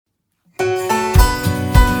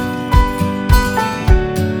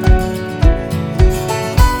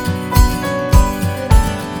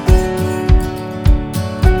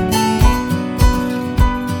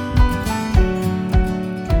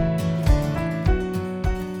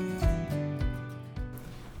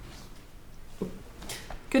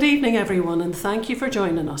Good evening, everyone, and thank you for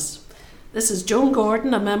joining us. This is Joan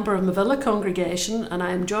Gordon, a member of Mavilla Congregation, and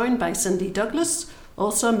I am joined by Cindy Douglas,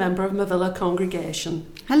 also a member of Mavilla Congregation.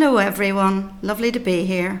 Hello, everyone. Lovely to be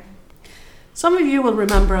here. Some of you will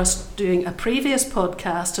remember us doing a previous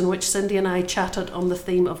podcast in which Cindy and I chatted on the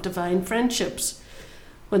theme of divine friendships.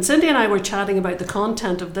 When Cindy and I were chatting about the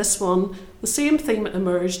content of this one, the same theme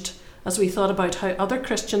emerged as we thought about how other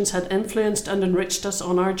Christians had influenced and enriched us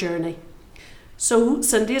on our journey. So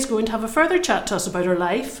Cindy is going to have a further chat to us about her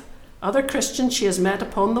life, other Christians she has met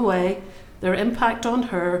upon the way, their impact on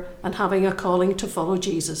her, and having a calling to follow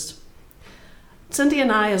Jesus. Cindy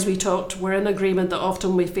and I, as we talked, were in agreement that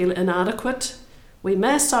often we feel inadequate, we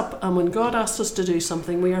mess up, and when God asks us to do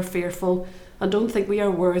something, we are fearful and don't think we are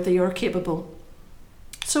worthy or capable.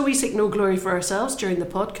 So we seek no glory for ourselves during the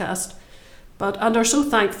podcast, and are so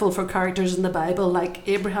thankful for characters in the Bible like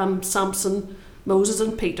Abraham, Samson, Moses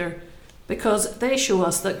and Peter, because they show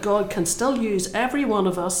us that God can still use every one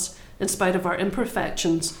of us in spite of our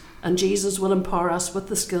imperfections, and Jesus will empower us with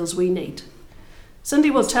the skills we need. Cindy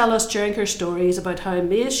will tell us during her stories about how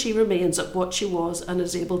amazed she remains at what she was and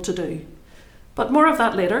is able to do. But more of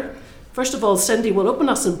that later. First of all, Cindy will open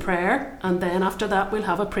us in prayer, and then after that we'll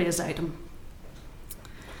have a praise item.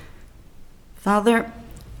 Father,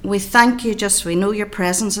 we thank you we know your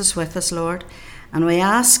presence is with us, Lord, and we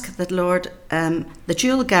ask that, Lord, that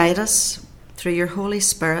you'll guide us through your Holy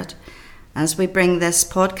Spirit as we bring this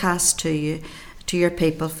podcast to you, to your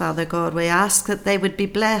people, Father God. We ask that they would be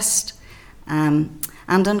blessed and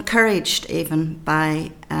encouraged even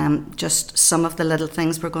by just some of the little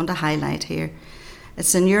things we're going to highlight here.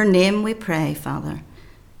 It's in your name we pray, Father.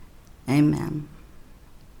 Amen.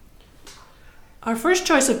 Our first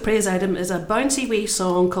choice of praise item is a bouncy wee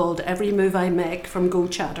song called Every Move I Make from Go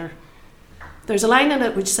Chatter. There's a line in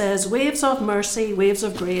it which says, "Waves of mercy, waves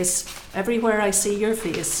of grace, everywhere I see your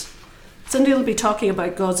face." Cindy will be talking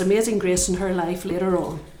about God's amazing grace in her life later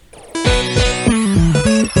on.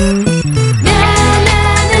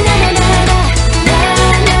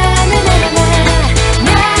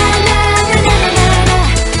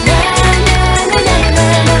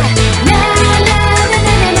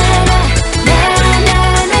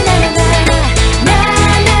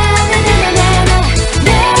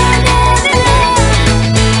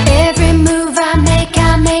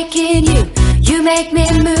 Make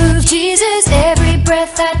me move, Jesus. Every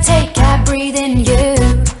breath I take, I breathe in you.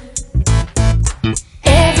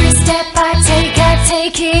 Every step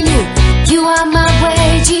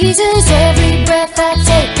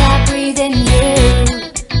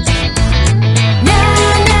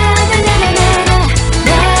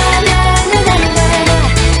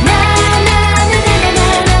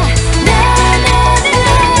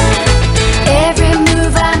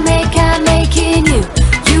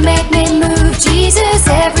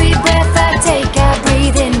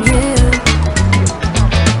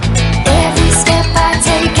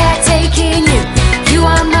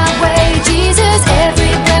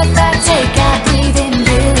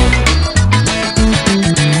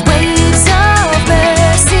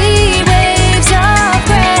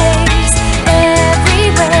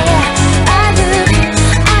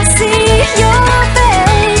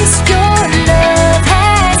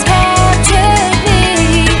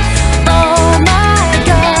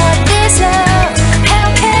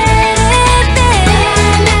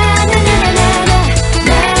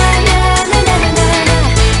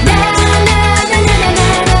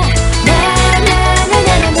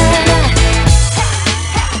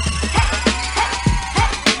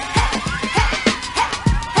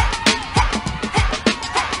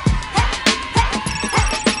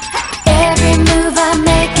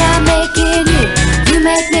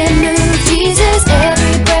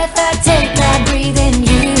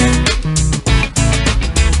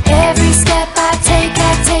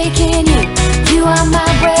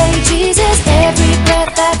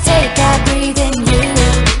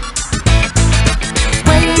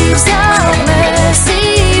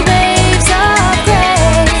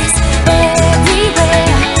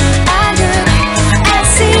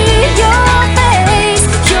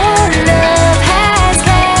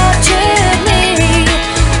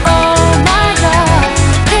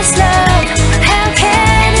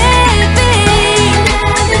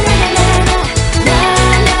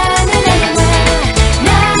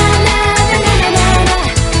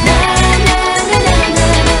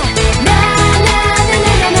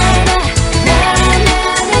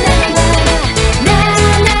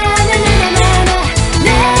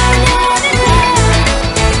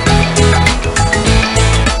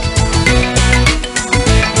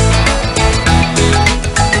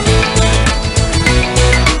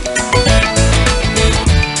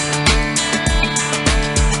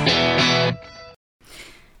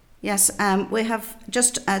Yes, we have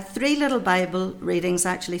just 3 little Bible readings,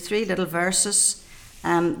 actually 3 little verses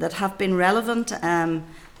that have been relevant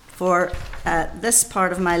for this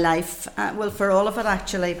part of my life. Well, for all of it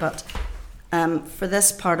actually, but for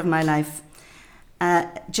this part of my life.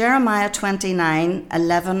 Jeremiah 29,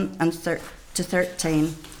 11 and to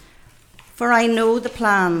 13. For I know the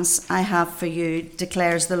plans I have for you,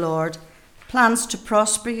 declares the Lord, plans to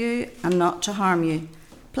prosper you and not to harm you,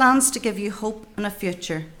 plans to give you hope and a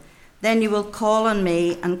future. Then you will call on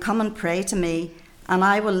me and come and pray to me, and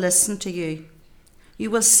I will listen to you. You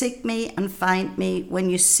will seek me and find me when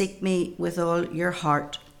you seek me with all your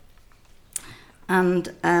heart.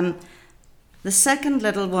 And the second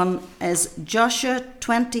little one is Joshua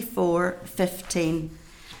 24:15.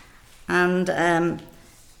 And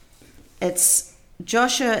it's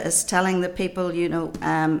Joshua is telling the people,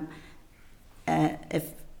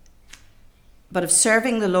 but if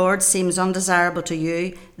serving the Lord seems undesirable to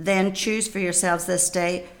you, then choose for yourselves this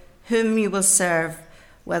day whom you will serve,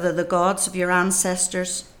 whether the gods of your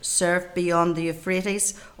ancestors served beyond the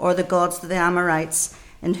Euphrates or the gods of the Amorites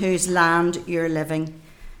in whose land you're living.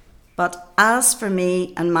 But as for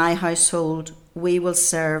me and my household, we will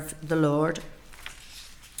serve the Lord.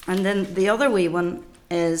 And then the other wee one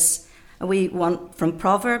is a wee one from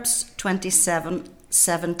Proverbs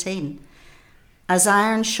 27:17. As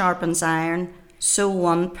iron sharpens iron, so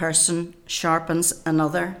one person sharpens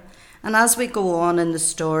another. And as we go on in the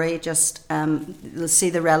story, just you'll see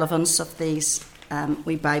the relevance of these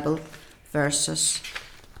wee Bible verses.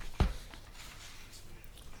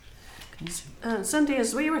 Cindy,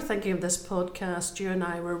 as we were thinking of this podcast, you and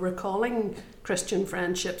I were recalling Christian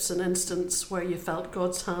friendships, an instance where you felt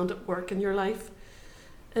God's hand at work in your life.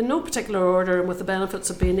 In no particular order, and with the benefits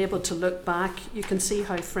of being able to look back, you can see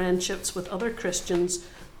how friendships with other Christians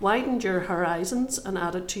widened your horizons and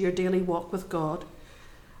added to your daily walk with God.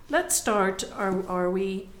 Let's start our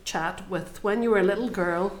wee chat with when you were a little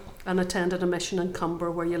girl and attended a mission in Cumber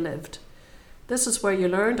where you lived. This is where you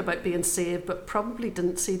learned about being saved, but probably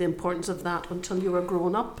didn't see the importance of that until you were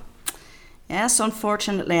grown up. Yes,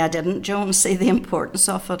 unfortunately I didn't, Joan, see the importance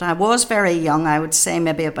of it. I was very young, I would say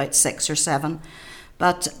maybe about 6 or 7.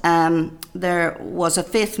 But there was a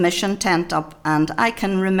faith mission tent up, and I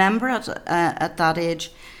can remember it at that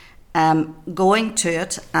age going to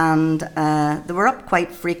it, and they were up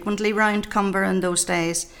quite frequently round Cumber in those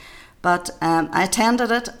days. But I attended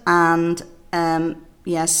it, and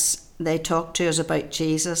yes, they talked to us about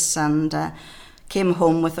Jesus and came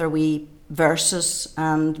home with our wee verses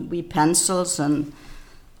and wee pencils, and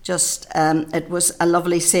just it was a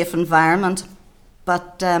lovely, safe environment.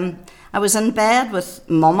 But I was in bed with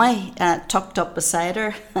Mummy tucked up beside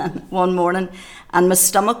her one morning, and my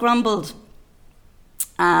stomach rumbled.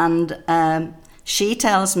 And she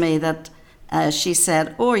tells me that she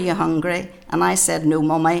said, "Oh, are you hungry?" And I said, "No,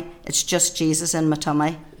 Mummy, it's just Jesus in my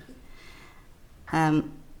tummy." But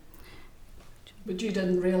you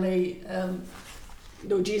didn't really...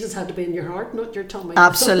 Jesus had to be in your heart, not your tummy.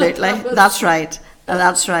 Absolutely, that's right.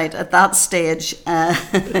 That's right. At that stage,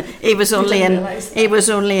 he was only in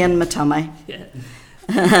my tummy. Yeah.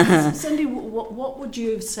 Cindy, what would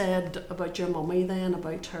you have said about your mummy then,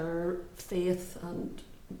 about her faith? And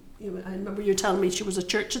I remember you telling me she was a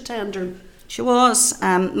church attender. She was.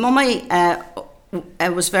 Mummy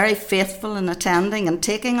was very faithful in attending and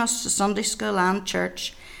taking us to Sunday school and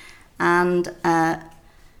church, and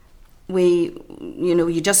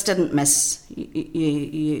you just didn't miss.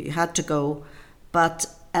 You had to go. But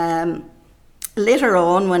later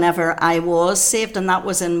on, whenever I was saved, and that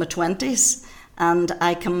was in my 20s, and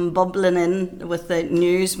I come bubbling in with the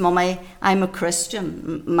news, "Mummy, I'm a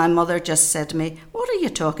Christian," my mother just said to me, "What are you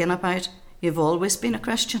talking about? You've always been a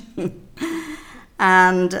Christian."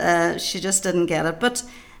 And she just didn't get it. But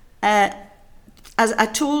as I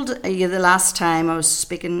told you the last time, I was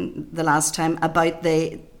speaking the last time about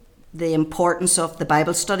the importance of the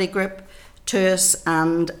Bible study group to us,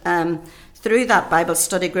 and through that Bible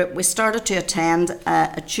study group, we started to attend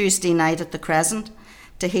a Tuesday night at the Crescent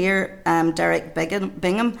to hear Derek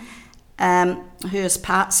Bingham, who has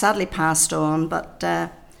sadly passed on. But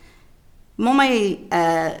Mummy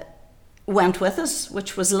went with us,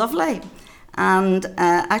 which was lovely. And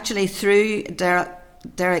actually through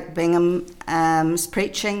Derek Bingham's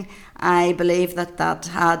preaching, I believe that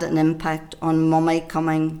had an impact on Mummy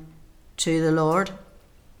coming to the Lord.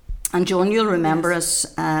 And Joan, you'll remember us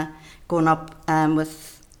going up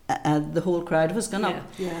with the whole crowd of us going up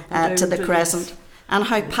to the Crescent, and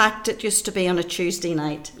how packed it used to be on a Tuesday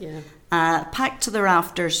night. Packed to the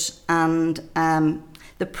rafters, and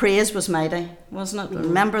the praise was mighty, wasn't it?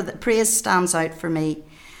 Remember that praise stands out for me.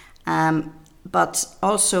 But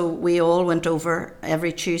also we all went over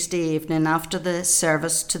every Tuesday evening after the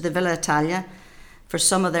service to the Villa Italia for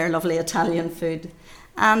some of their lovely Italian food,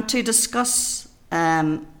 and to discuss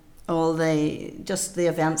all the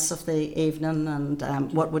events of the evening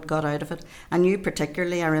and what we'd got out of it. And you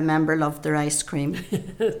particularly, I remember, loved their ice cream.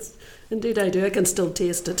 Indeed I do. I can still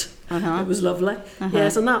taste it. It was lovely.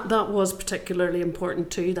 Yes, and that was particularly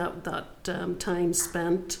important too, that time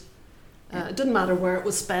spent. It didn't matter where it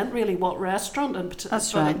was spent, really, what restaurant,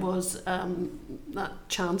 That's but right. it was that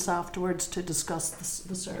chance afterwards to discuss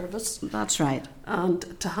the service. That's right.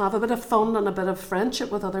 And to have a bit of fun and a bit of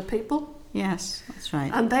friendship with other people. Yes, that's right.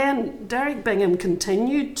 And then Derek Bingham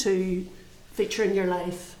continued to feature in your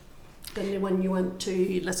life, didn't he, when you went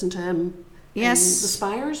to listen to him Yes. in the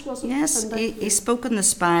Spires, was it? Yes, And he spoke in the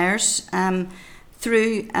Spires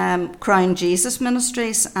through Crown Jesus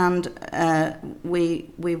Ministries, and we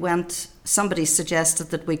went. Somebody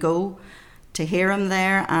suggested that we go to hear him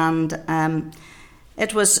there, and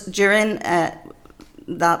it was during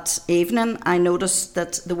that evening I noticed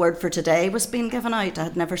that the word for today was being given out. I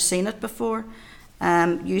had never seen it before.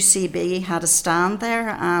 UCB had a stand there,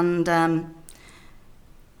 and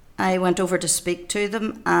I went over to speak to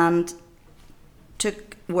them and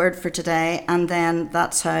took word for today, and then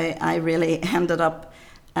that's how I really ended up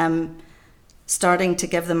starting to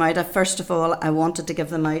give them out. First of all, I wanted to give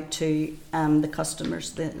them out to the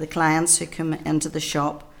customers, the clients who come into the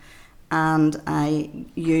shop, and I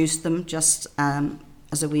used them just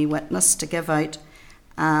as a wee witness to give out,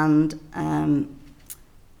 and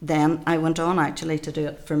then I went on actually to do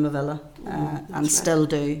it for Mavilla, and right. still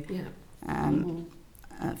do Yeah.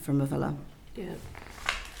 for Mavilla. Yeah.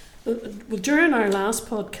 Well, during our last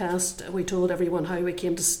podcast, we told everyone how I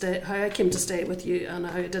came to stay with you, and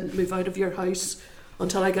how I didn't move out of your house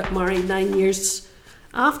until I got married 9 years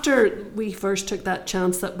after we first took that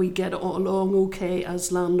chance that we'd get along okay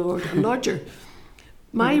as landlord and lodger.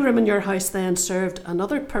 My room in your house then served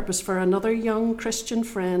another purpose for another young Christian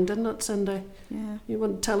friend, didn't it, Cindy? Yeah. You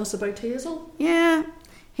want to tell us about Hazel? Yeah,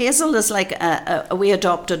 Hazel is like a wee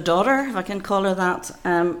adopted daughter, if I can call her that.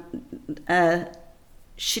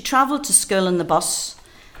 She travelled to school in the bus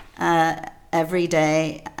every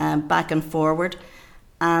day, back and forward,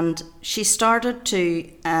 and she started to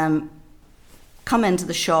come into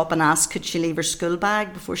the shop and ask could she leave her school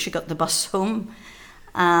bag before she got the bus home,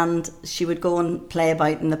 and she would go and play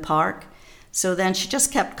about in the park. So then she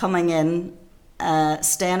just kept coming in,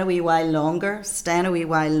 staying a wee while longer,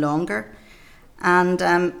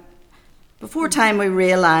 and before time we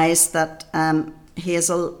realised that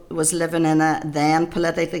Hazel was living in a then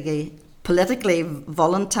politically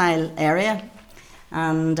volatile area,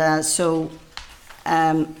 and so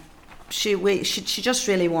she just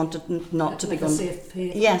really wanted not to be like a going. safe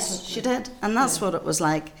haven. Yes, she did, and that's what it was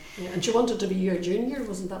like. Yeah, and she wanted to be your junior,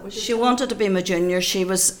 wasn't that what you She said? wanted to be my junior. She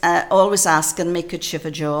was always asking me could she have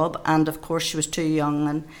a job, and of course she was too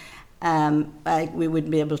young, and we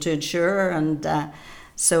wouldn't be able to insure her, and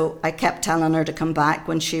so I kept telling her to come back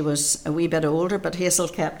when she was a wee bit older, but Hazel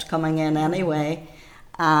kept coming in anyway,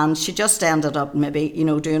 and she just ended up maybe,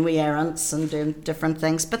 doing wee errands and doing different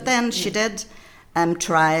things. But then she did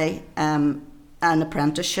try an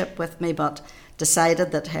apprenticeship with me, but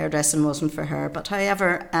decided that hairdressing wasn't for her. But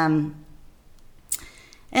however,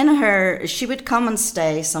 she would come and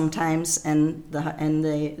stay sometimes in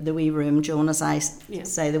the wee room, Joan, as I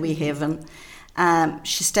say, the wee haven.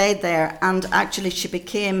 She stayed there, and actually she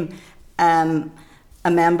became a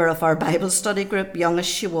member of our Bible study group, young as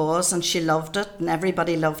she was, and she loved it, and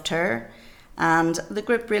everybody loved her, and the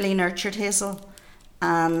group really nurtured Hazel,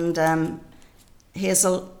 and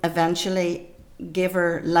Hazel eventually gave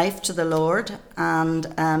her life to the Lord, and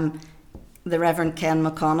the Reverend Ken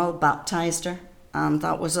McConnell baptised her, and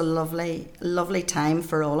that was a lovely, lovely time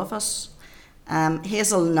for all of us.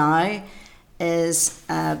 Hazel now is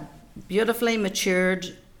beautifully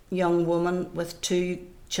matured young woman with 2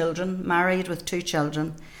 children, married with 2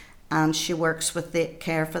 children, and she works with the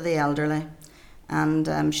care for the elderly,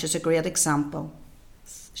 and she's a great example,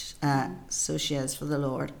 so she is, for the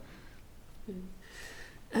Lord.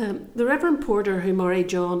 The Reverend Porter, who married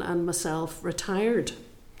John and myself, retired,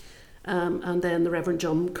 and then the Reverend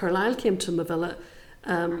John Carlisle came to Mavilla,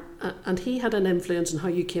 and he had an influence on how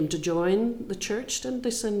you came to join the church, didn't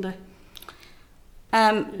they, Cindy?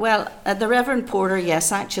 The Reverend Porter,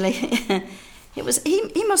 yes, actually, he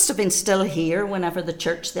must have been still here whenever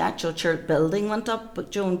the actual church building went up, but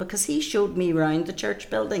Joan, because he showed me round the church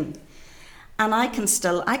building, and I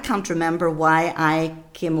can't remember why I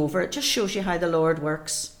came over. It just shows you how the Lord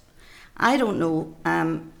works. I don't know,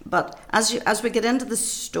 but as we get into the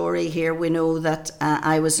story here, we know that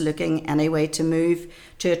I was looking anyway to move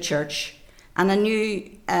to a church, and I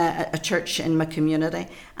knew a church in my community,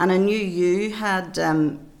 and I knew you had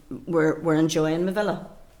were enjoying Mavilla.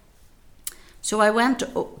 So I went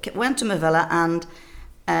to Mavilla, and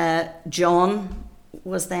John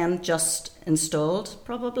was then just installed,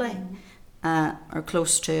 probably, or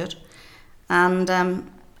close to it,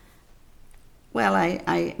 and. Well,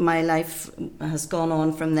 my life has gone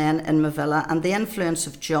on from then in Mavilla, and the influence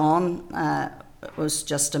of John was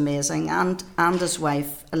just amazing, and his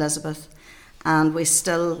wife Elizabeth, and we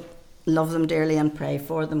still love them dearly and pray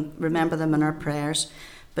for them, remember them in our prayers.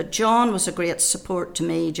 But John was a great support to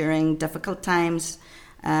me during difficult times,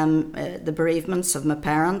 the bereavements of my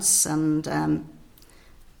parents, and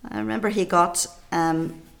I remember he got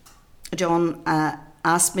John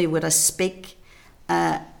asked me would I speak.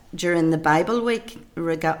 During the Bible week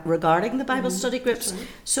regarding the Bible study groups. Right.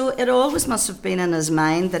 So it always must have been in his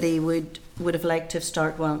mind that he would have liked to have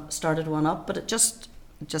started one up, but it just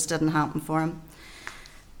didn't happen for him.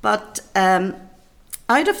 But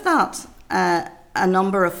out of that, a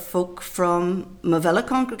number of folk from Mavilla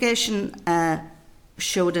congregation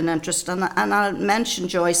showed an interest, and I'll mention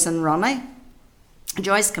Joyce and Ronnie.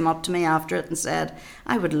 Joyce came up to me after it and said,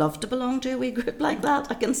 I would love to belong to a wee group like that.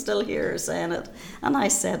 I can still hear her saying it. And I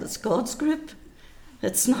said, it's God's group.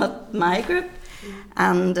 It's not my group.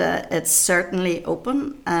 And it's certainly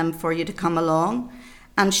open for you to come along.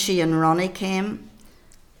 And she and Ronnie came.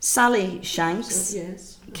 Sally Shanks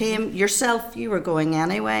came. Yourself, you were going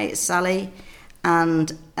anyway. Sally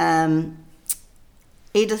and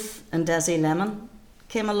Edith and Desi Lemon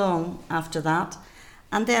came along after that.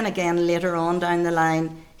 And then again, later on down the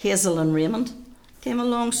line, Hazel and Raymond came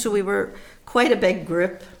along. So we were quite a big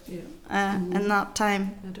group in that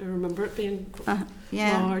time. I do remember it being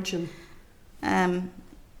large. And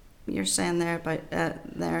you're saying there about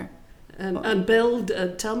there. And Bill,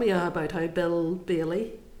 tell me about how Bill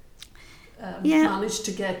Bailey managed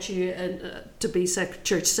to get you to be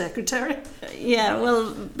church secretary. Yeah,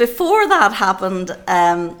 well, before that happened,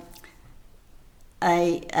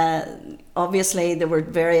 obviously there were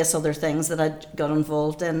various other things that I'd got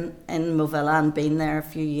involved in Mavilla and been there a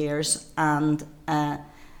few years, and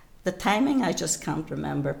the timing I just can't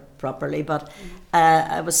remember properly, but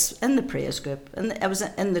I was in the praise group, and I was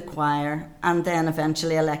in the choir, and then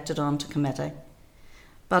eventually elected onto committee.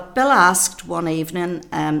 But Bill asked one evening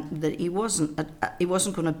that he wasn't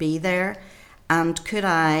going to be there, and could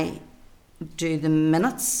I do the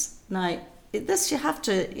minutes? Now, this you have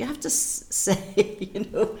to say,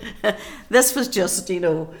 this was just,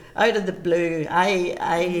 out of the blue. I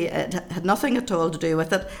had nothing at all to do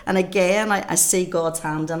with it, and again I see God's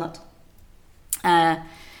hand in it.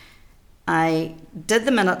 I did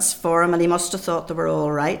the minutes for him, and he must have thought they were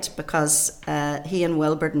all right, because he and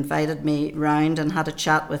Wilbert invited me round and had a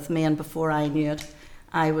chat with me, and before I knew it,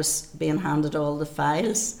 I was being handed all the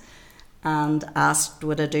files and asked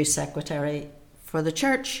would I do secretary for the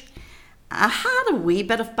church. I had a wee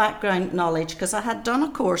bit of background knowledge because I had done a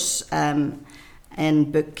course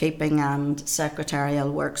in bookkeeping and secretarial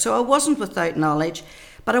work, so I wasn't without knowledge,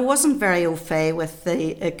 but I wasn't very au fait with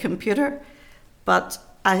the computer. But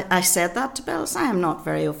I said that to Bill, I am not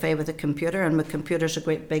very au fait with the computer, and my computer's a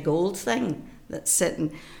great big old thing that's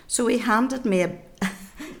sitting. So he handed me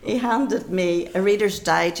a Reader's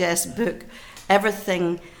Digest book,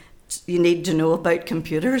 everything you need to know about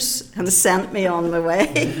computers, and sent me on my way.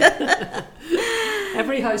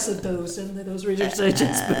 Every house had those, didn't they, those Reader's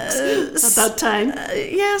Digest books at that time?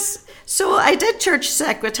 Yes. So I did church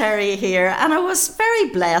secretary here, and I was very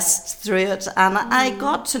blessed through it, and I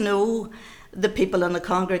got to know the people in the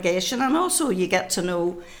congregation, and also you get to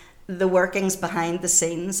know the workings behind the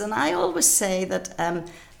scenes. And I always say that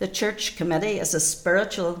the church committee is a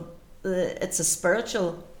spiritual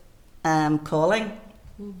calling.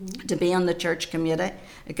 Mm-hmm. To be on the church committee,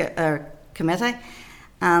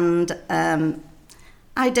 and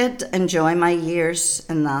I did enjoy my years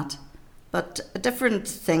in that, but different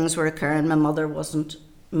things were occurring. My mother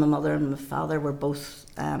and my father were both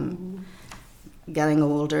getting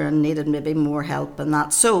older and needed maybe more help and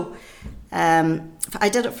that. So I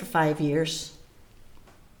did it for 5 years.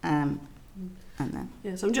 And then.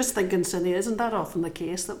 Yes, I'm just thinking, Cindy, isn't that often the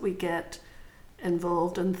case that we get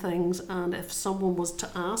involved in things, and if someone was to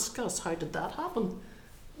ask us how did that happen,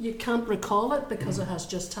 you can't recall it because it has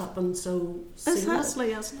just happened so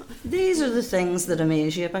seamlessly, hasn't it? These are the things that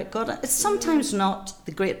amaze you about God. It's sometimes not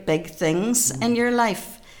the great big things in your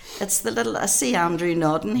life. It's the little, I see Andrew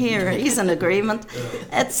nodding here, he's in agreement.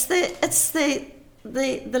 It's the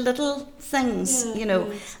the little things, you know.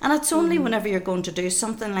 Yeah. And it's only whenever you're going to do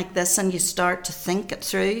something like this and you start to think it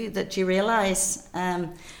through that you realise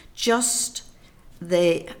just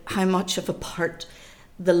how much of a part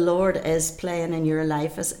the Lord is playing in your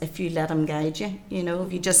life as if you let him guide you, you know,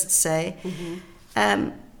 if you just say.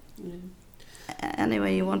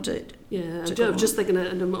 Anyway, you want to... Yeah, I'm just thinking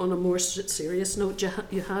on a more serious note,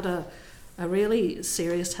 you had a really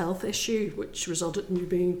serious health issue which resulted in you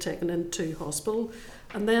being taken into hospital,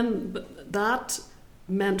 and then that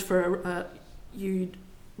meant for you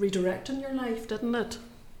redirecting your life, didn't it?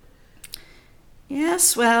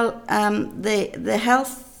 Yes, well, the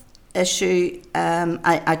health issue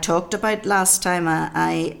I talked about last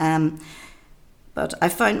time. But I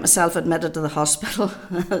found myself admitted to the hospital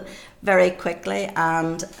very quickly,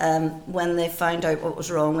 and when they found out what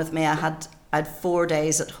was wrong with me, I had 4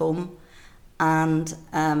 days at home, and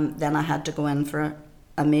then I had to go in for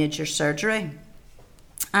a major surgery.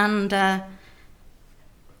 And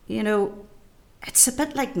you know, it's a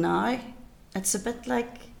bit like now. It's a bit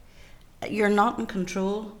like you're not in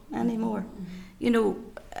control anymore. You know,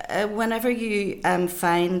 whenever you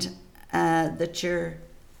find that you're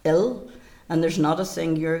ill and there's not a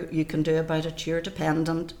thing you can do about it, you're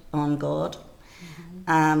dependent on God.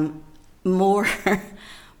 More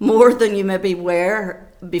than you maybe were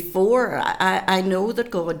before. I know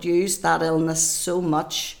that God used that illness so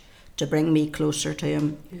much to bring me closer to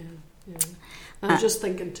him. Yeah. I'm just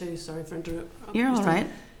thinking too, sorry for interrupting. You're all right.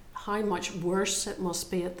 How much worse it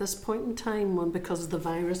must be at this point in time when, because of the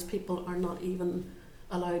virus, people are not even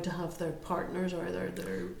allowed to have their partners or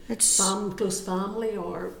their close family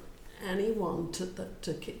or anyone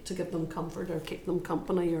to give them comfort or keep them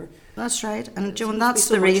company. Or that's right. And Joan, that's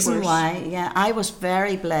the reason why. Yeah, I was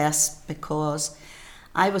very blessed because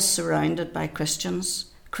I was surrounded by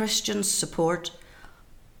Christians support,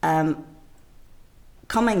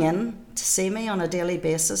 coming in to see me on a daily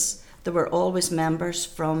basis. There were always members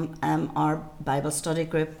from our Bible study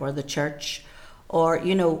group or the church, or,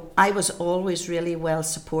 you know, I was always really well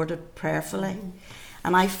supported prayerfully.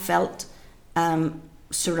 And I felt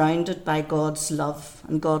surrounded by God's love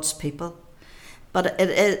and God's people. But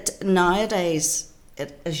it nowadays,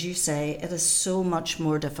 as you say, it is so much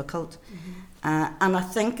more difficult. And I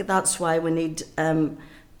think that's why we need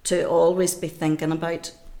to always be thinking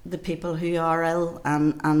about the people who are ill,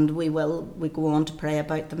 and we go on to pray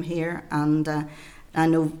about them here. And I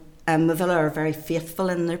know Mavilla are very faithful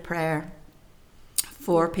in their prayer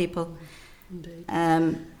for people. Indeed.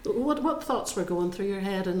 What thoughts were going through your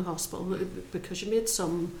head in the hospital? Because you made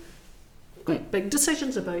some quite big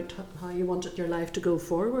decisions about how you wanted your life to go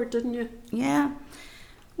forward, didn't you? Yeah.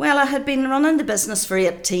 Well, I had been running the business for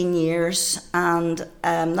 18 years, and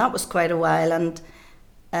that was quite a while, and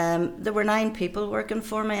there were 9 people working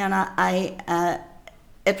for me, and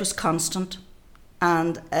it was constant.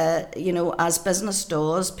 And, you know, as business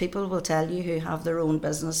does, people will tell you who have their own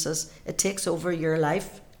businesses, it takes over your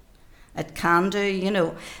life. It can do, you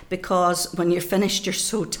know, because when you're finished, you're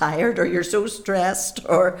so tired or you're so stressed,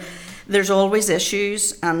 or there's always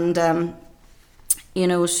issues. And, you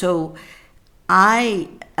know, so I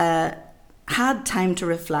had time to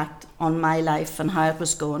reflect on my life and how it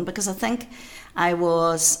was going, because I think I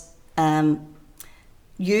was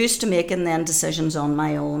used to making then decisions on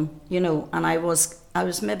my own, you know, and I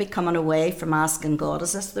was maybe coming away from asking God,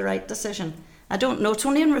 is this the right decision? I don't know. It's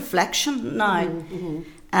only in reflection now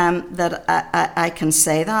that I can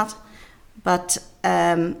say that. But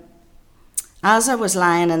as I was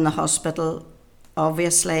lying in the hospital,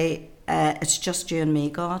 obviously, it's just you and me,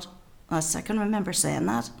 God. I can remember saying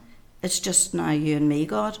that. It's just now you and me,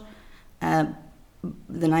 God. The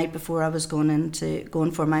night before I was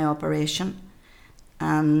going for my operation,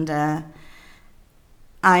 and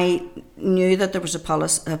I knew that there was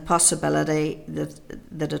a possibility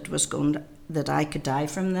that it was that I could die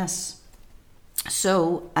from this.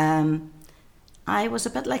 So I was a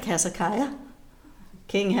bit like Hezekiah,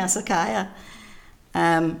 King Hezekiah.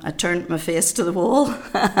 I turned my face to the wall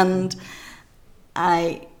and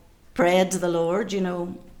I prayed to the Lord, you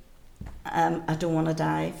know, I don't want to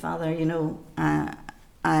die, Father, you know,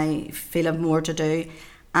 I feel I've more to do,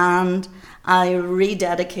 and I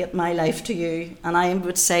rededicate my life to you. And I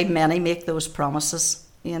would say many make those promises,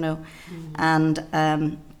 you know, and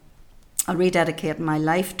I rededicate my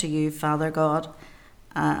life to you, Father God,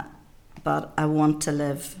 but I want to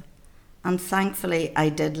live. And thankfully I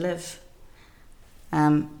did live.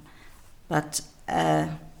 But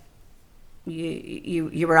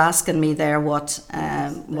you were asking me there what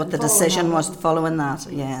the decision was following that.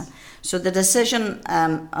 Yeah. So the decision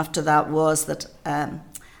after that was that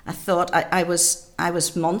I thought I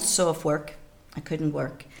was months off work I couldn't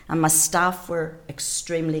work. And my staff were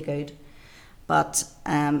extremely good. But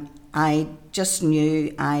I just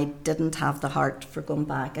knew I didn't have the heart for going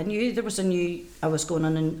back. I knew I was going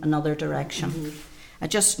in another direction. Mm-hmm. I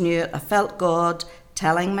just knew it. I felt God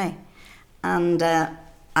telling me. And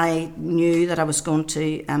I knew that I was going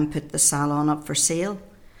to put the salon up for sale.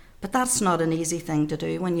 But that's not an easy thing to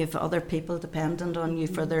do when you've other people dependent on you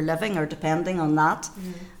for their living, or depending on that.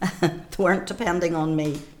 Mm-hmm. They weren't depending on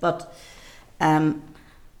me. But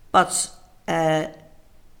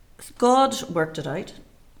God worked it out.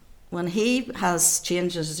 When He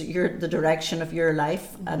changes the direction of your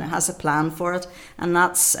life, mm-hmm. and has a plan for it, and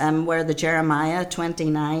that's where the Jeremiah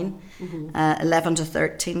 29, mm-hmm. 11 to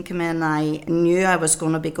 13 come in. I knew I was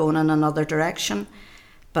going to be going in another direction,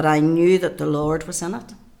 but I knew that the Lord was in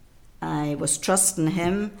it. I was trusting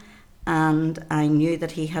Him, and I knew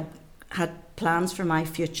that He had plans for my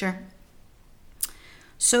future.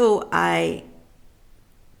 So I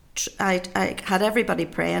had everybody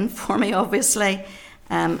praying for me, obviously,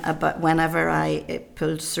 about whenever I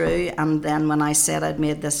pulled through, and then when I said I'd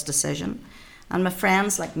made this decision. And my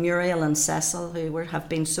friends like Muriel and Cecil, who have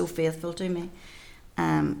been so faithful to me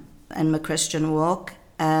in my Christian walk,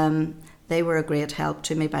 they were a great help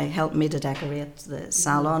to me by helping me to decorate the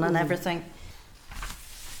salon and everything.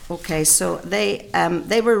 Okay, so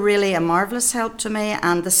they were really a marvellous help to me,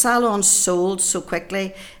 and the salon sold so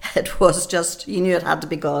quickly. It was just, you knew it had to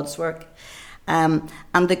be God's work. And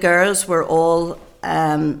the girls were all,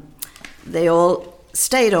 they all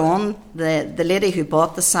stayed on. The lady who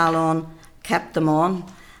bought the salon kept them on,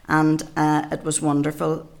 and it was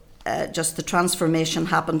wonderful. Just the transformation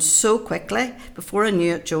happened so quickly. Before I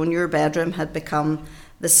knew it, Joan, your bedroom had become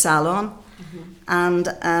the salon. Mm-hmm. And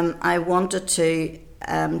I wanted to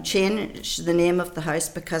change the name of the house,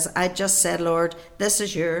 because I just said, Lord, this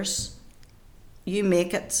is yours. You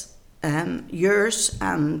make it yours.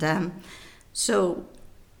 And so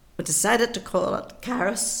we decided to call it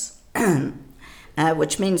Charis,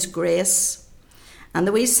 which means grace. And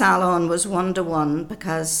the wee salon was 1-to-1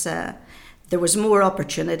 because there was more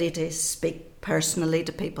opportunity to speak personally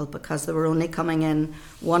to people, because they were only coming in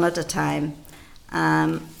one at a time.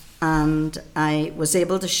 And I was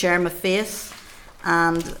able to share my faith.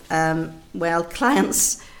 And,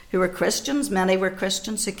 clients who were Christians, many were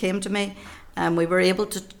Christians who came to me, and we were able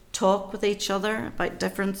to talk with each other about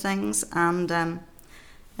different things, and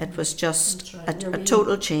it was just a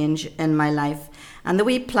total change in my life. And the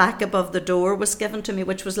wee plaque above the door was given to me,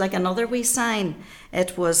 which was like another wee sign.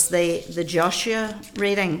 It was the Joshua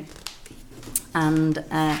reading, and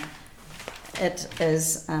it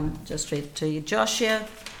is, just read it to you, Joshua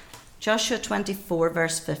 24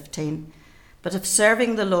 verse 15. But if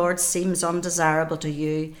serving the Lord seems undesirable to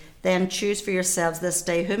you, then choose for yourselves this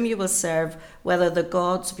day whom you will serve, whether the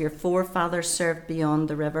gods of your forefathers served beyond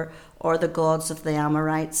the river, or the gods of the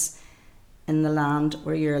Amorites in the land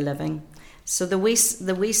where you're living. So the wee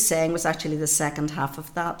saying was actually the second half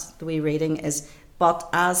of that. The wee reading is, but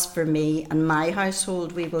as for me and my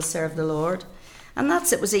household, we will serve the Lord. And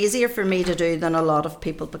it was easier for me to do than a lot of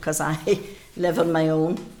people, because I live on my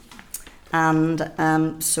own.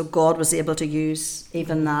 And so God was able to use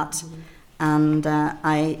even that. Mm-hmm. And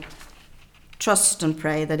I trust and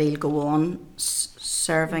pray that He'll go on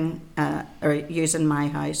serving or using my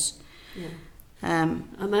house. Yeah.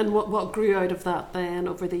 And then what grew out of that then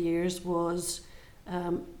over the years was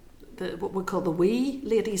what we call the Wee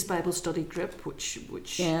Ladies Bible Study Group, which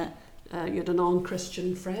you had a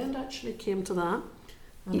non-Christian friend actually came to that,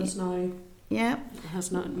 and is now... Yeah,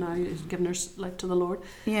 has not now given her life to the Lord.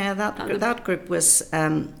 Yeah, that group was.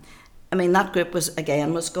 That group was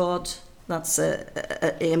God. That's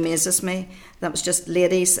it amazes me. That was just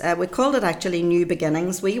ladies. We called it actually New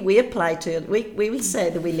Beginnings. We applied to it. We would say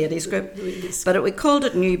the wee ladies group, but we called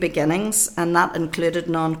it New Beginnings, and that included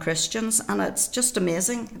non-Christians. And it's just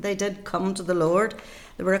amazing. They did come to the Lord.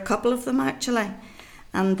 There were a couple of them actually,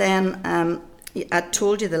 and then I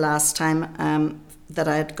told you the last time that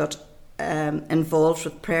I had got. Involved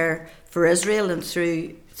with prayer for Israel, and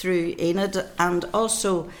through Enid, and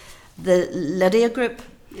also the Lydia group.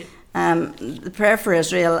 Yeah. The prayer for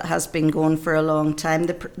Israel has been going for a long time.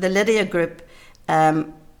 The Lydia group,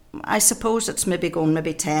 I suppose it's maybe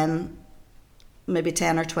 10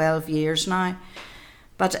 or 12 years now,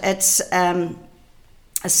 but it's a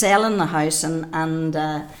sale in the house, and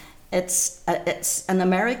it's an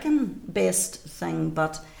American-based thing,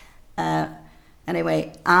 but.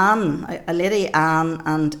 Anyway, Anne, a lady Anne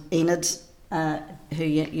and Enid, who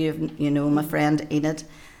you know, my friend Enid,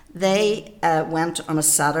 they went on a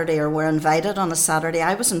Saturday, or were invited on a Saturday.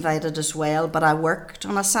 I was invited as well, but I worked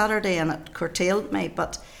on a Saturday and it curtailed me.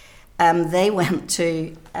 But they went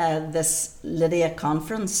to this Lydia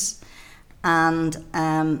conference, and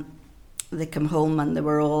they come home and they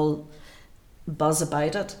were all buzz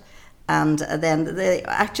about it. And then they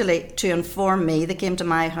actually, to inform me, they came to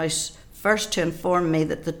my house first to inform me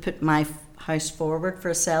that they'd put my house forward for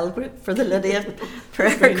a cell group for the Lydia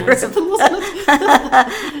prayer group. Nice of them, wasn't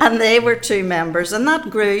it? And they were 2 members, and that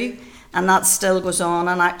grew, and that still goes on.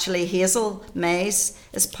 And actually Hazel Mays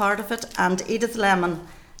is part of it, and Edith Lemon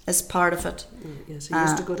is part of it. Yes, he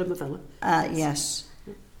used to go to Mavilla. Yes.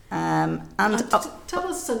 Tell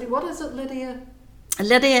us, Cindy, what is it, Lydia?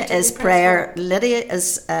 Lydia is prayer. Lydia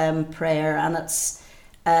is prayer, and it's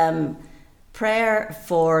prayer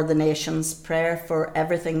for the nations, prayer for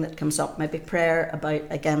everything that comes up. Maybe prayer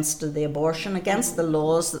against the abortion, against the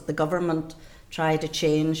laws that the government try to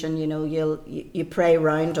change, and you pray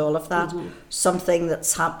round all of that. Something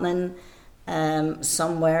that's happening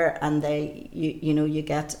somewhere, and you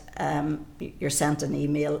get you're sent an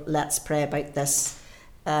email. Let's pray about this.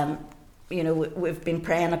 We've been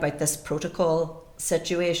praying about this protocol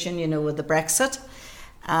situation, with the Brexit,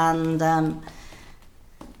 and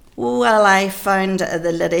I found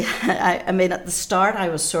the Lydia. I mean, at the start, I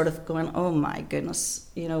was sort of going, "Oh my goodness,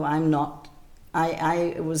 I'm not."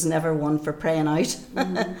 I was never one for praying out.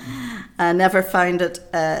 I never found it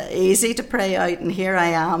easy to pray out, and here I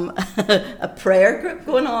am, a prayer group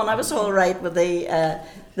going on. I was all right with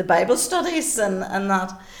the Bible studies and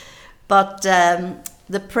that, but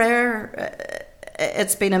the prayer.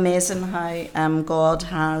 It's been amazing how God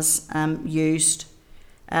has used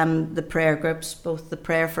the prayer groups, both the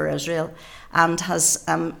prayer for Israel, and has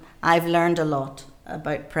I've learned a lot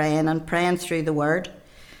about praying and praying through the Word.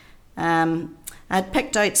 I'd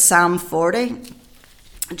picked out Psalm 40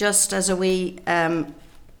 just as a wee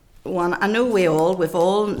one. I know we've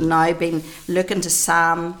all now been looking to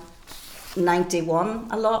Psalm 91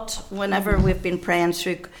 a lot whenever we've been praying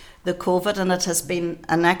through the COVID, and it has been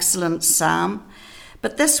an excellent psalm.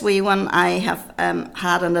 But this wee one I have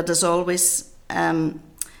had, and it is always,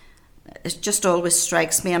 it just always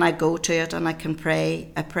strikes me, and I go to it and I can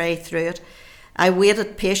pray. I pray through it. I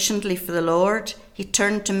waited patiently for the Lord. He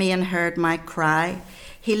turned to me and heard my cry.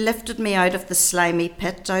 He lifted me out of the slimy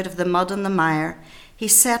pit, out of the mud and the mire. He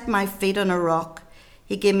set my feet on a rock.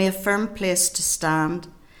 He gave me a firm place to stand.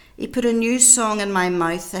 He put a new song in my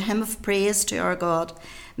mouth, a hymn of praise to our God.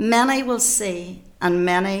 Many will see, and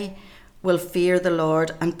many will fear the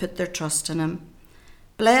Lord and put their trust in him.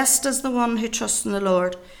 Blessed is the one who trusts in the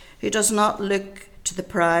Lord, who does not look to the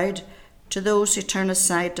proud, to those who turn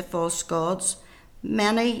aside to false gods.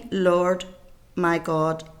 Many, Lord, my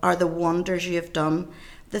God, are the wonders you have done,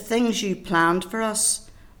 the things you planned for us.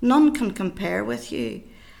 None can compare with you.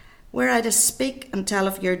 Were I to speak and tell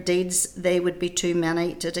of your deeds, they would be too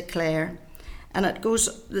many to declare. And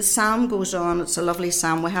the psalm goes on. It's a lovely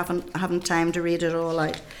psalm. We haven't time to read it all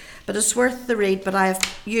out, but it's worth the read. But I have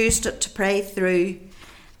used it to pray through,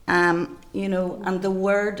 and the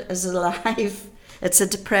Word is alive. It's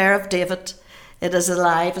a prayer of David. It is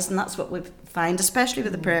alive, and that's what we find, especially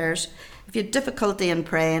with the prayers. If you have difficulty in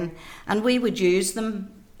praying, and we would use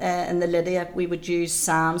them in the Lydia, we would use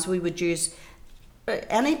Psalms, we would use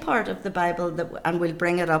any part of the Bible, and we'll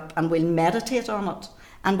bring it up and we'll meditate on it,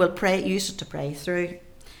 and we'll use it to pray through.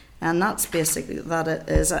 And that's basically that it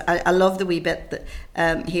is. I love the wee bit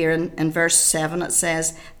that here in verse 7 it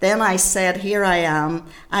says, "Then I said, here I am,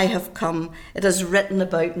 I have come. It is written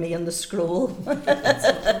about me in the scroll."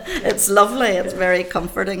 It's lovely. It's very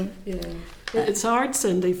comforting. Yeah. It's hard,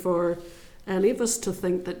 Cindy, for any of us to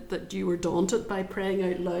think that you were daunted by praying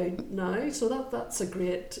out loud now. So that's a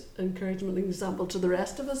great encouragement and example to the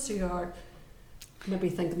rest of us who are maybe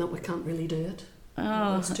thinking that we can't really do it.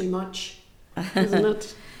 Oh, it's too much, isn't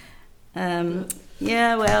it?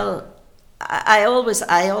 Yeah, well, I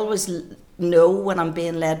always know when I'm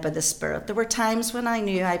being led by the Spirit. There were times when I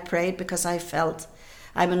knew I prayed because I felt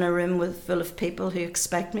I'm in a room full of people who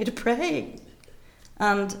expect me to pray.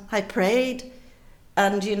 And I prayed,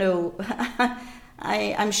 and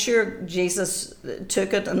I'm sure Jesus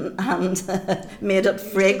took it and made it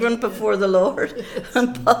fragrant before the Lord.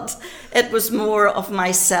 But it was more of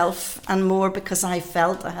myself and more because I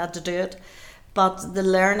felt I had to do it. But the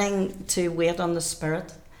learning to wait on the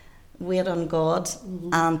Spirit, wait on God,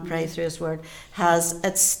 and pray through His Word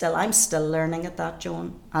I'm still learning at that,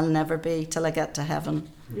 Joan. I'll never be till I get to heaven.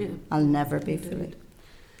 Yeah. I'll never be fully.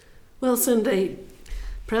 Well, Cindy,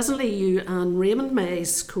 presently you and Raymond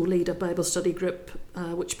Mays co-lead a Bible study group,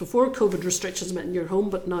 which before COVID restrictions met in your home,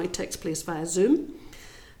 but now takes place via Zoom.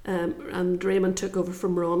 And Raymond took over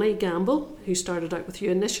from Ronnie Gamble, who started out with you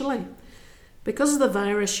initially. Because of the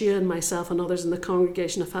virus, you and myself and others in the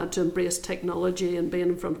congregation have had to embrace technology and being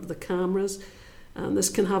in front of the cameras. And this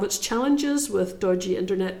can have its challenges with dodgy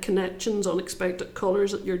internet connections, unexpected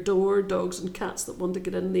callers at your door, dogs and cats that want to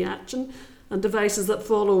get in the action, and devices that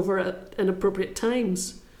fall over at inappropriate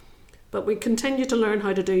times. But we continue to learn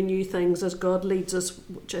how to do new things as God leads us,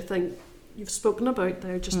 which I think you've spoken about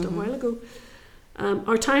there just a while ago.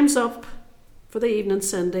 Our time's up for the evening,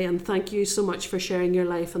 Cindy, and thank you so much for sharing your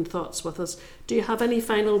life and thoughts with us. Do you have any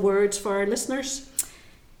final words for our listeners?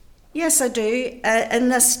 Yes, I do. In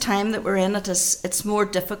this time that we're in, it's more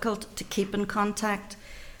difficult to keep in contact.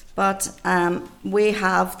 But we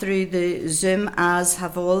have, through the Zoom, as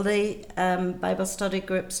have all the Bible study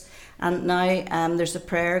groups, and now there's a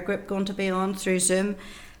prayer group going to be on through Zoom.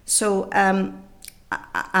 So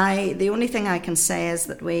the only thing I can say is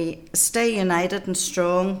that we stay united and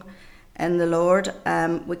strong in the Lord.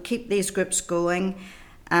 We keep these groups going,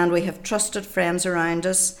 and we have trusted friends around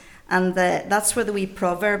us. And that's where the wee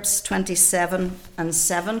Proverbs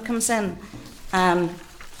 27:7 comes in.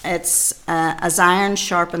 It's as iron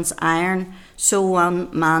sharpens iron, so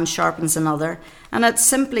one man sharpens another. And it's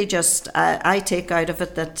simply just, I take out of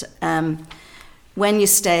it that when you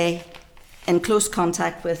stay in close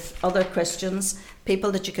contact with other Christians, people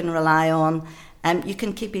that you can rely on, you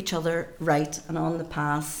can keep each other right and on the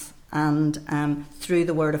path, and through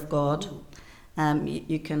the Word of God,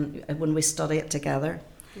 you can, when we study it together.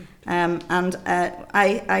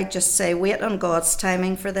 I just say, wait on God's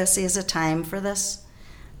timing for this. He has a time for this,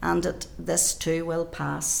 and this too will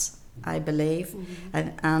pass, I believe.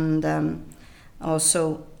 And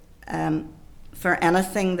also, for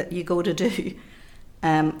anything that you go to do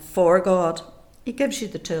for God, He gives you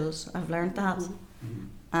the tools. I've learned that.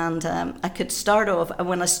 And I could start off,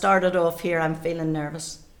 when I started off here, I'm feeling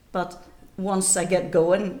nervous, but once I get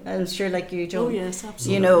going, I'm sure like you, Joan, oh yes,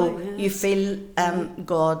 absolutely. you know, yes. you feel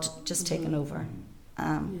God just taking over,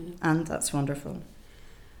 and that's wonderful.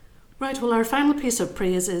 Right, well, our final piece of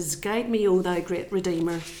praise is Guide Me, O Thou Great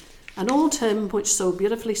Redeemer, an old hymn which so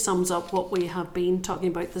beautifully sums up what we have been talking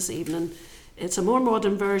about this evening. It's a more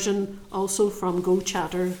modern version, also from Go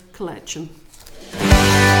Chatter collection.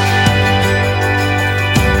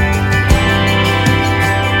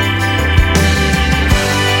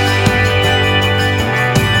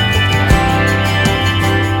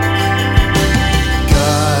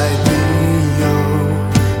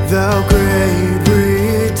 Thou great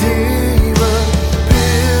Redeemer,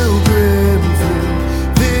 pilgrim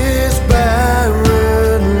through this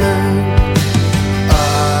barren land.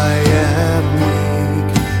 I am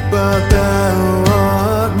weak, but Thou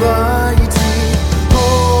art mighty.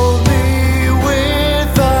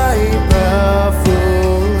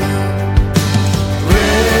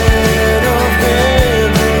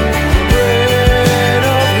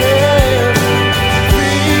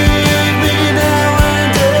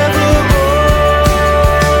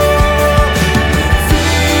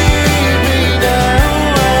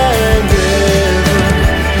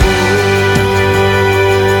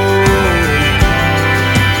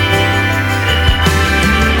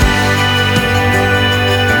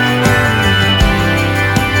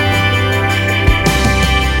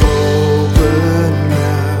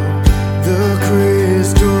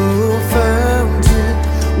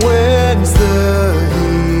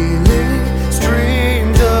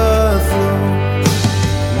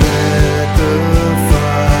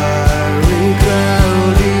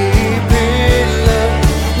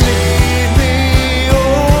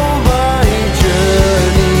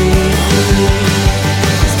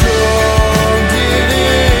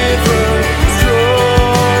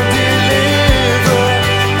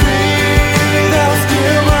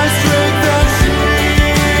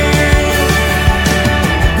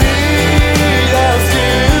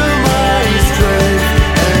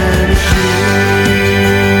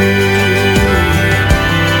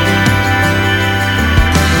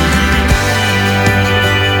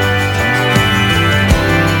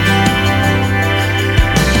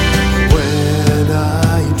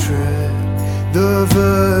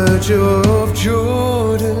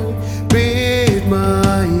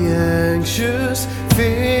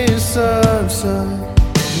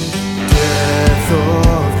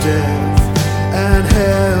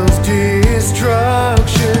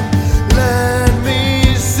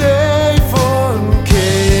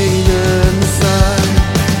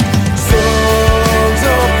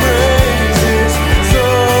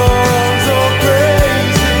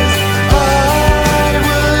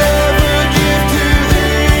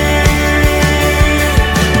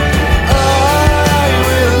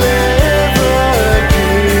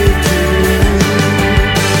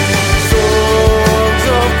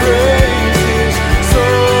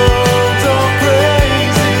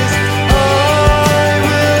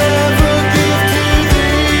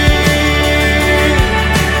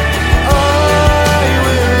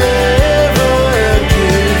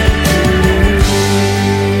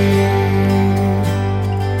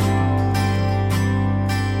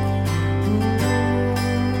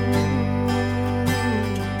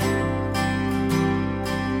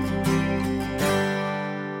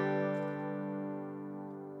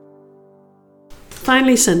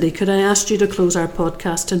 finally, Cindy, could I ask you to close our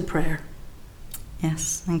podcast in prayer?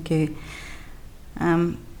 Yes, thank you.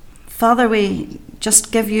 Father, we just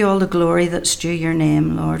give you all the glory that's due your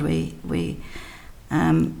name, Lord. We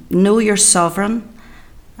know you're sovereign,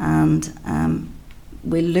 and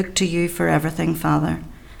we look to you for everything, Father,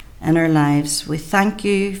 in our lives. We thank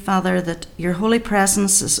you, Father, that your holy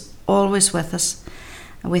presence is always with us.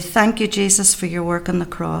 And we thank you, Jesus, for your work on the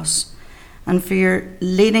cross and for your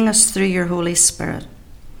leading us through your Holy Spirit.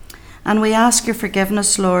 And we ask your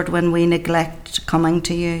forgiveness, Lord, when we neglect coming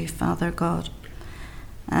to you, Father God.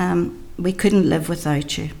 We couldn't live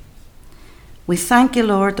without you. We thank you,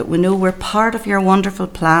 Lord, that we know we're part of your wonderful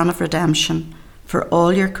plan of redemption for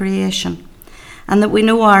all your creation, and that we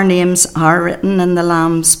know our names are written in the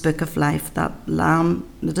Lamb's book of life, that Lamb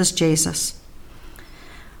that is Jesus.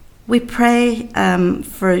 We pray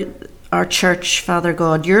for our church, Father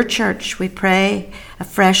God, your church. We pray a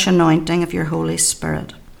fresh anointing of your Holy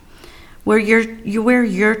Spirit. We're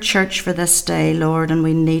your church for this day, Lord, and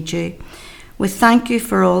we need you. We thank you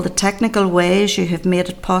for all the technical ways you have made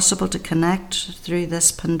it possible to connect through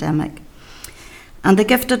this pandemic, and the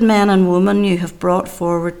gifted men and women you have brought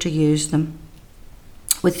forward to use them.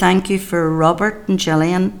 We thank you for Robert and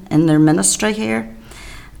Gillian in their ministry here,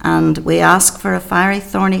 and we ask for a fiery,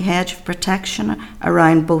 thorny hedge of protection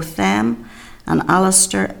around both them and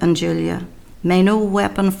Alistair and Julia. May no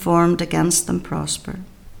weapon formed against them prosper.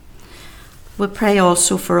 We pray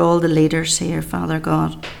also for all the leaders here, Father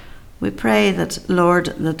God. We pray that, Lord,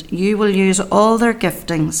 that you will use all their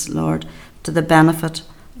giftings, Lord, to the benefit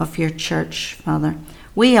of your church, Father.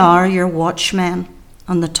 We are your watchmen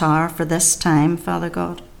on the tower for this time, Father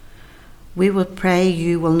God. We will pray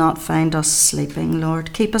you will not find us sleeping,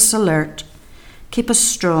 Lord. Keep us alert. Keep us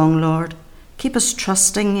strong, Lord. Keep us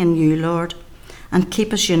trusting in you, Lord, and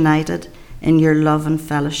keep us united in your love and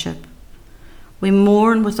fellowship. We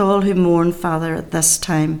mourn with all who mourn, Father, at this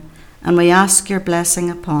time, and we ask your blessing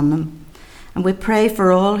upon them. And we pray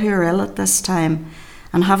for all who are ill at this time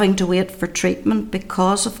and having to wait for treatment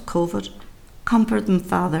because of COVID. Comfort them,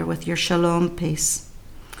 Father, with your shalom peace.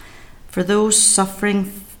 For those suffering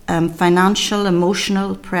financial,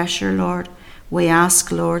 emotional pressure, Lord, we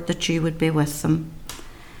ask, Lord, that you would be with them.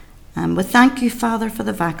 We thank you, Father, for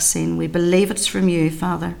the vaccine. We believe it's from you,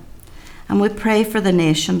 Father. And we pray for the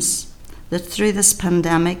nations, that through this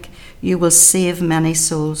pandemic you will save many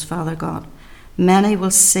souls, Father God. Many will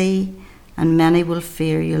see and many will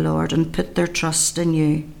fear you, Lord, and put their trust in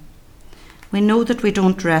you. We know that we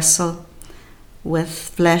don't wrestle with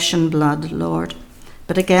flesh and blood, Lord,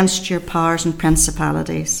 but against your powers and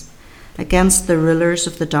principalities, against the rulers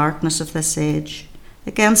of the darkness of this age,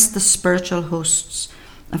 against the spiritual hosts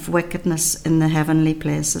of wickedness in the heavenly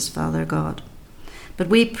places, Father God. But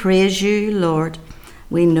we praise you, Lord.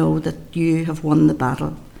 We know that you have won the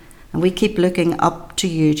battle. And we keep looking up to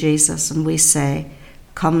you, Jesus, and we say,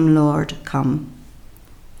 come, Lord, come.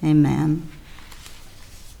 Amen.